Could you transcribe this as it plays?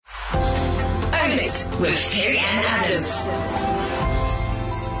Own It with Terry Ann Adams.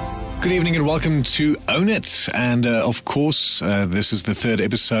 Good evening and welcome to Own It. And of course, this is the third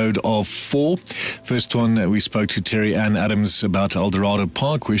episode of 4. First one, we spoke to Terry Ann Adams about Eldorado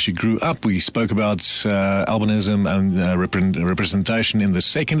Park, where she grew up. We spoke about albinism and representation in the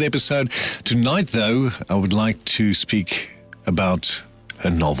second episode. Tonight, though, I would like to speak about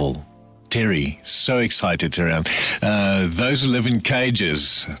a novel. Terry, so excited, Terry Ann. Those Who Live in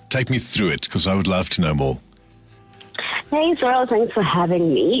Cages, take me through it, because I would love to know more. Hey, Zorel, thanks for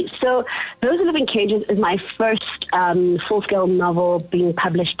having me. So, Those Who Live in Cages is my first full-scale novel being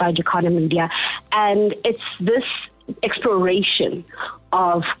published by Jacana Media, and it's this exploration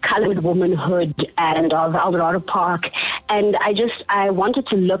of colored womanhood and of Eldorado Park, and I wanted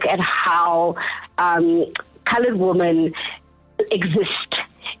to look at how colored women exist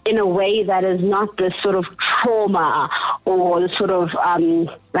in a way that is not this sort of trauma or the sort of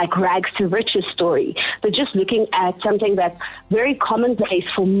like rags to riches story, but just looking at something that's very commonplace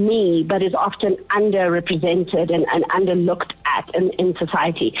for me, but is often underrepresented and underlooked at in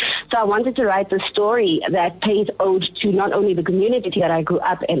society. So I wanted to write the story that pays ode to not only the community that I grew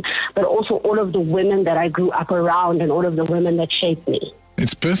up in, but also all of the women that I grew up around and all of the women that shaped me.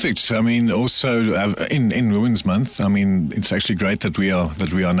 It's perfect. I mean, also in Women's Month, I mean, it's actually great that we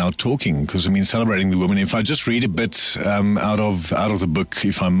are now talking, because I mean, celebrating the women. If I just read a bit out of the book,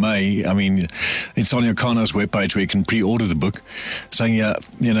 if I may, I mean, it's on Jacana's webpage where you can pre-order the book, saying,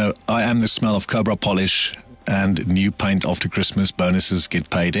 I am the smell of Cobra polish and new paint after Christmas. Bonuses get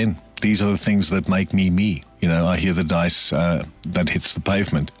paid in. These are the things that make me me. I hear the dice that hits the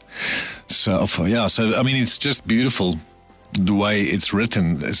pavement. So I mean, it's just beautiful. The way it's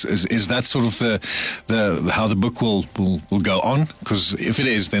written, is that sort of the how the book will go on? Because if it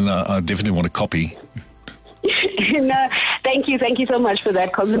is, then I definitely want a copy. No, thank you so much for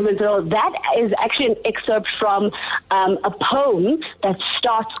that compliment. So that is actually an excerpt from a poem that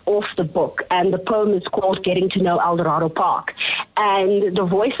starts off the book, and the poem is called "Getting to Know Eldorado Park." And the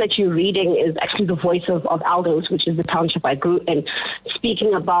voice that you're reading is actually the voice of Eldos, which is the township I grew in,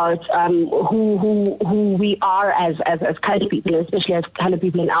 speaking about who we are as colored people, especially as colored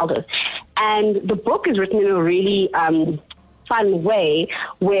people in Eldos. And the book is written in a really fun way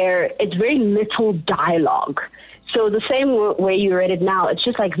where it's very little dialogue. So the same way you read it now, it's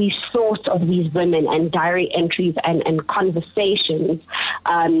just like these thoughts of these women and diary entries and conversations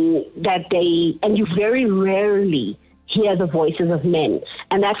and you very rarely hear the voices of men.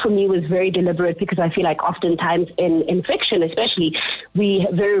 And that for me was very deliberate, because I feel like oftentimes in fiction especially, we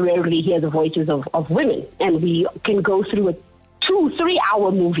very rarely hear the voices of women, and we can go through a 2-3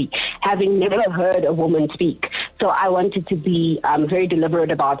 hour movie having never heard a woman speak. So I wanted to be very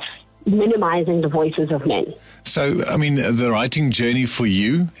deliberate about minimizing the voices of men. So, I mean, the writing journey for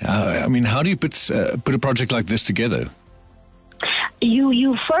you, I mean, how do you put a project like this together?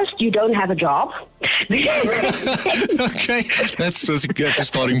 You first, you don't have a job. Okay, that's a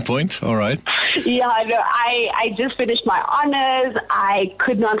starting point. All right. Yeah, no, I just finished my honors. I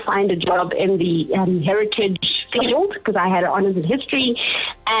could not find a job in the heritage field because I had honors in history.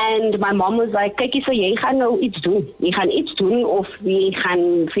 And my mom was like, "Kyk, so jy gaan nou iets doen. Jy gaan iets doen of jy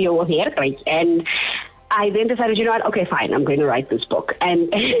gaan vir jou werk kry." And I then decided, you know what, okay, fine, I'm going to write this book.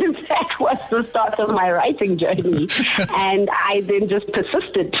 And that was the start of my writing journey. And I then just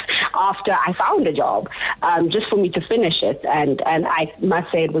persisted after I found a job, just for me to finish it. And I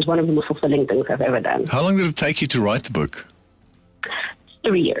must say it was one of the most fulfilling things I've ever done. How long did it take you to write the book?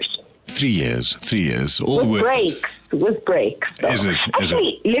 3 years. 3 years. 3 years. All with breaks. With breaks. So.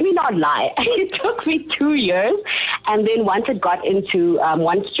 Actually, let me not lie. It took me 2 years. And then once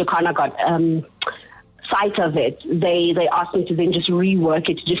Jacana got sight of it, they asked me to then just rework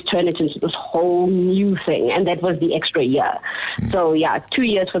it, to just turn it into this whole new thing, and that was the extra year. So 2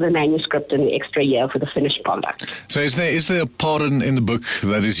 years for the manuscript and the extra year for the finished product. So is there a part in the book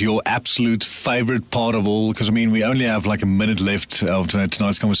that is your absolute favorite part of all? Because I mean, we only have like a minute left of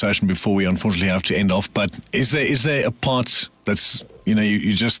tonight's conversation before we unfortunately have to end off, but is there a part that's,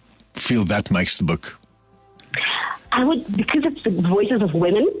 you just feel that makes the book? Because it's the voices of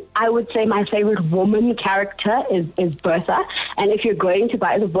women, I would say my favorite woman character is Bertha. And if you're going to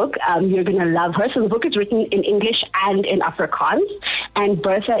buy the book, you're going to love her. So the book is written in English and in Afrikaans. And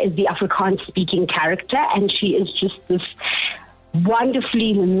Bertha is the Afrikaans-speaking character. And she is just this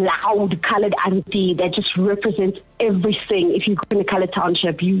wonderfully loud colored auntie that just represents everything. If you go in a colored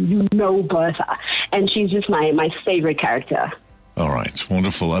township, you know Bertha. And she's just my favorite character. All right,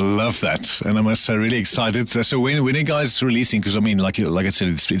 wonderful. I love that, and I must say, really excited. So when are you guys releasing? Because I mean, like I said,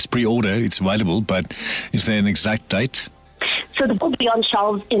 it's pre-order, it's available, but is there an exact date? So the book will be on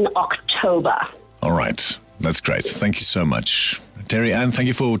shelves in October. All right. That's great. Thank you so much. Terri-Ann, thank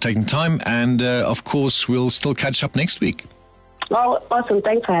you for taking time. And, of course, we'll still catch up next week. Well, awesome.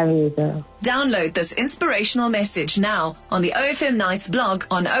 Thanks for having me, Bill. Download this inspirational message now on the OFM Nights blog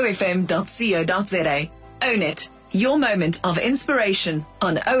on ofm.co.za. Own it. Your moment of inspiration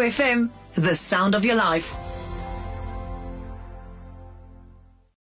on OFM, the sound of your life.